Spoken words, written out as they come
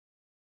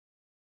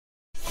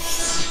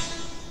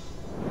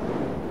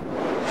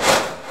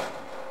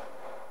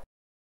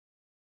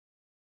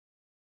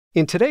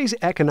In today's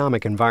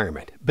economic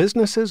environment,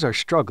 businesses are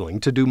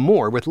struggling to do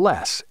more with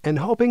less and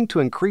hoping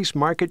to increase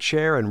market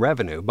share and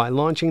revenue by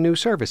launching new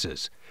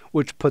services,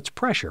 which puts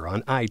pressure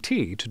on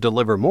IT to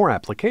deliver more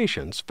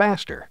applications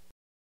faster.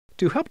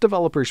 To help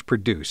developers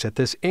produce at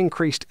this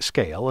increased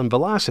scale and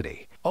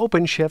velocity,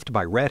 OpenShift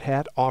by Red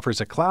Hat offers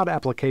a cloud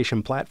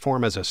application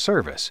platform as a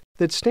service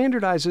that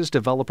standardizes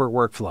developer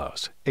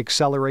workflows,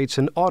 accelerates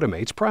and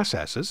automates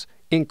processes,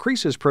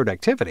 increases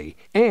productivity,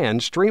 and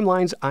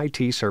streamlines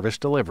IT service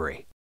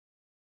delivery.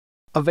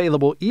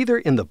 Available either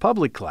in the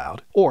public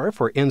cloud or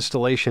for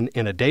installation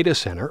in a data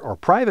center or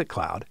private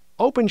cloud,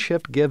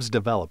 OpenShift gives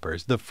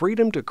developers the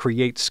freedom to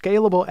create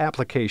scalable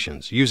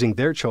applications using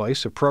their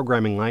choice of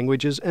programming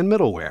languages and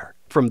middleware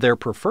from their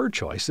preferred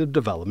choice of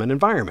development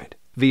environment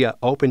via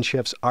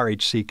OpenShift's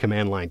RHC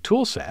command line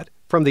toolset,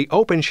 from the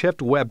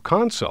OpenShift web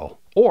console,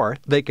 or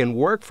they can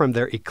work from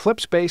their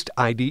ECLIPSE-based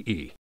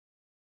IDE.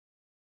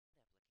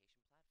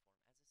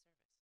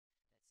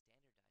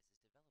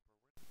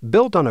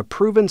 Built on a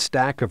proven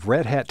stack of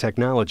Red Hat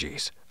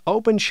technologies,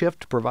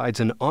 OpenShift provides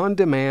an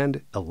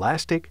on-demand,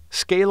 elastic,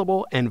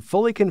 scalable, and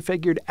fully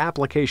configured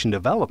application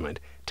development,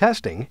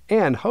 testing,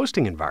 and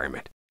hosting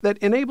environment that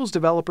enables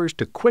developers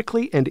to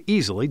quickly and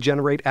easily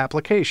generate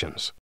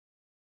applications.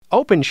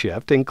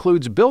 OpenShift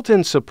includes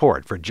built-in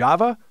support for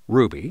Java,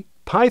 Ruby,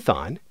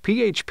 Python,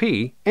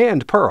 PHP,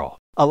 and Perl,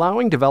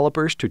 allowing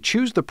developers to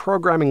choose the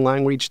programming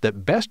language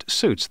that best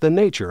suits the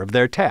nature of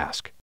their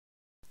task.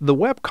 The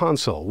web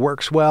console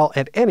works well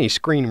at any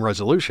screen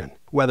resolution,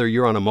 whether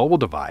you're on a mobile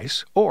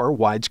device or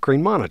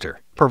widescreen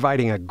monitor,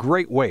 providing a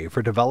great way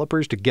for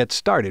developers to get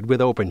started with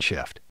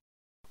OpenShift.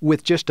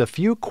 With just a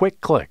few quick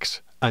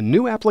clicks, a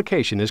new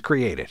application is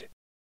created.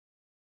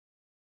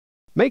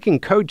 Making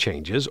code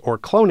changes or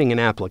cloning an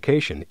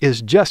application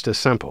is just as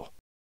simple.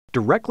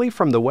 Directly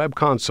from the web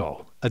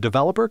console, a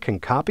developer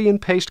can copy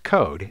and paste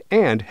code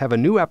and have a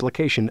new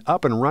application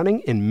up and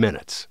running in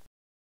minutes.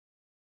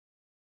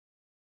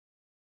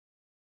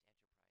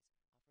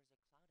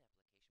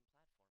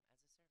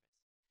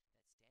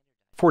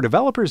 For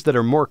developers that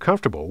are more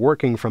comfortable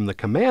working from the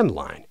command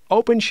line,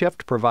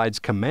 OpenShift provides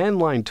command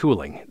line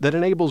tooling that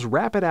enables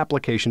rapid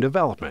application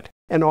development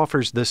and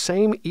offers the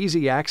same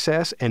easy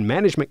access and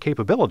management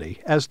capability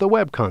as the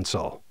web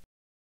console.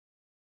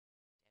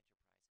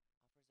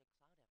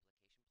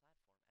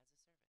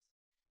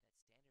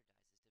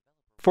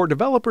 For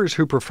developers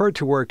who prefer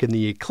to work in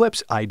the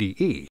ECLIPSE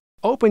IDE,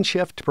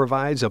 OpenShift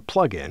provides a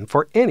plugin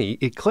for any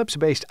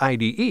ECLIPSE-based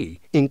IDE,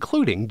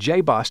 including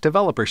JBoss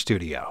Developer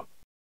Studio.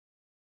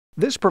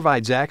 This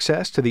provides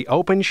access to the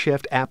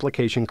OpenShift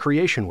application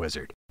creation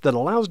wizard that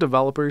allows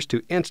developers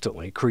to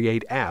instantly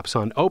create apps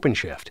on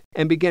OpenShift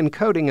and begin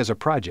coding as a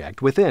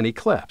project within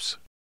ECLIPSE.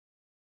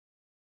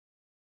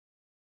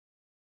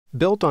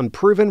 Built on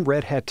proven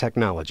Red Hat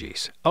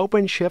technologies,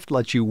 OpenShift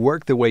lets you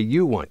work the way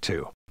you want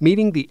to,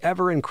 meeting the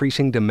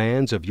ever-increasing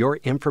demands of your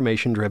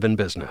information-driven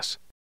business.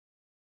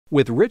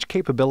 With rich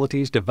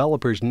capabilities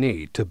developers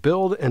need to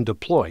build and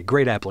deploy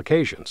great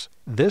applications,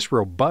 this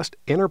robust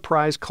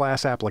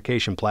enterprise-class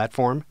application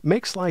platform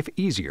makes life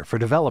easier for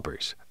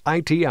developers,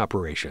 IT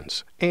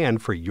operations,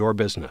 and for your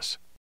business.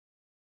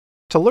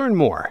 To learn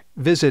more,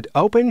 visit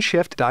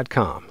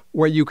OpenShift.com,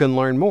 where you can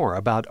learn more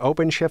about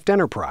OpenShift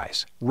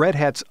Enterprise, Red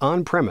Hat's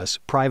on-premise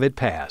private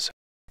PaaS,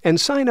 and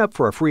sign up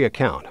for a free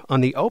account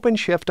on the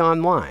OpenShift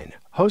Online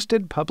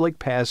hosted public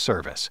PaaS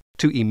service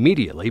to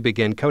immediately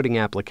begin coding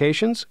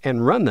applications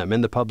and run them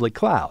in the public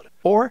cloud,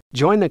 or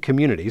join the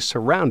community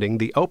surrounding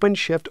the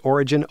OpenShift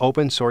Origin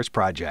open source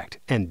project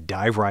and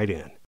dive right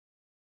in.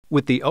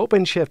 With the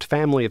OpenShift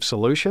family of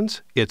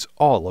solutions, it's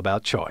all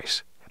about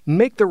choice.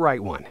 Make the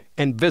right one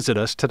and visit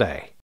us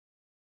today.